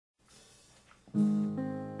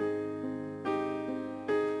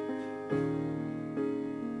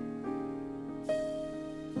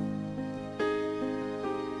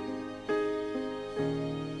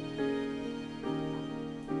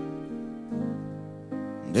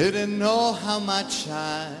Didn't know how much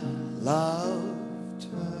I loved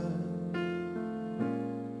her.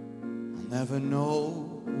 I'll never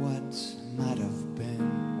know what might have been.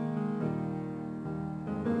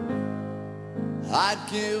 I'd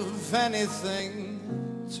give anything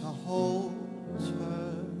to hold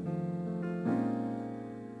her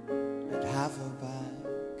and have her back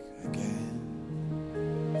again.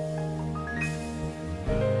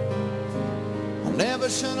 I never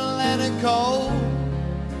should have let her go.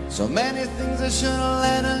 So many things I should have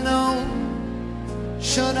let her know.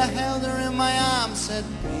 Should have held her in my arms, said,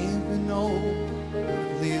 baby, no,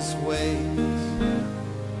 please wait.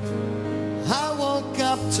 I woke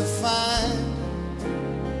up to find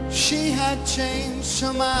she had changed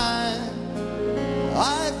her mind.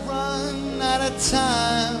 I'd run out of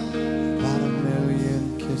time, about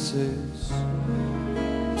 1,000,000 kisses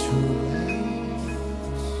too late.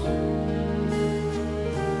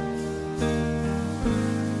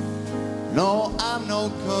 No, I'm no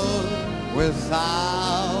good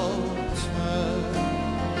without her,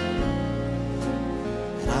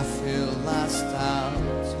 and I feel last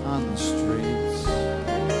out on the streets.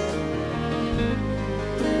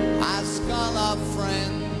 Ask all our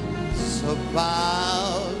friends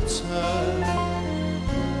about her,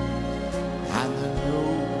 and the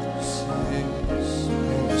news is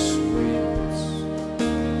bittersweet.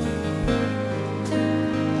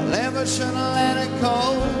 I never should have let her go.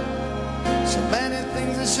 So many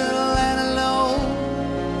things I should have let her know.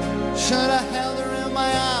 Should have held her in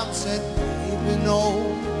my arms, said, baby, no,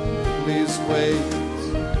 please wait.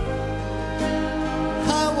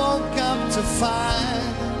 I woke up to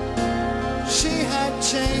find she had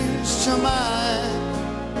changed her mind.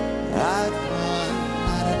 I'd run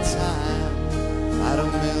out of time, out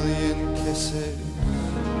 1,000,000 kisses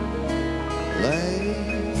late.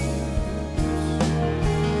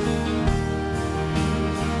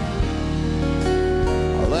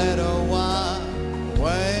 Let her walk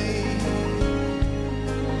away.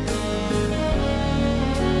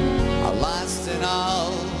 I lost it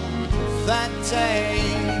all that day.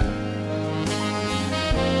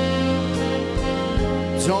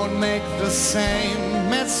 Don't make the same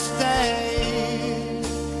mistake.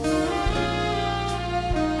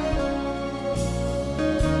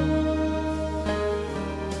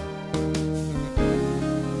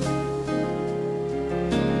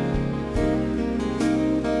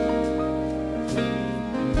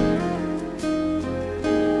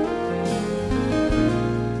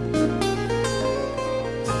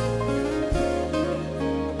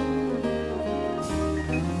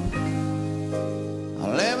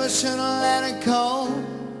 Should have let her go.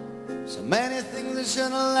 So many things I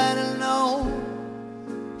should have let her know.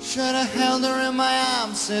 Should have held her in my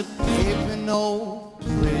arms, said, baby, no,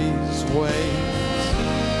 please wait.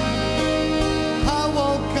 I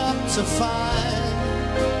woke up to find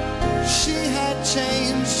she had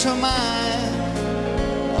changed her mind.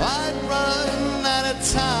 I'd run out of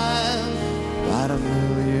time, about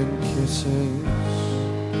 1,000,000 kisses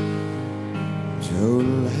too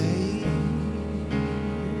late.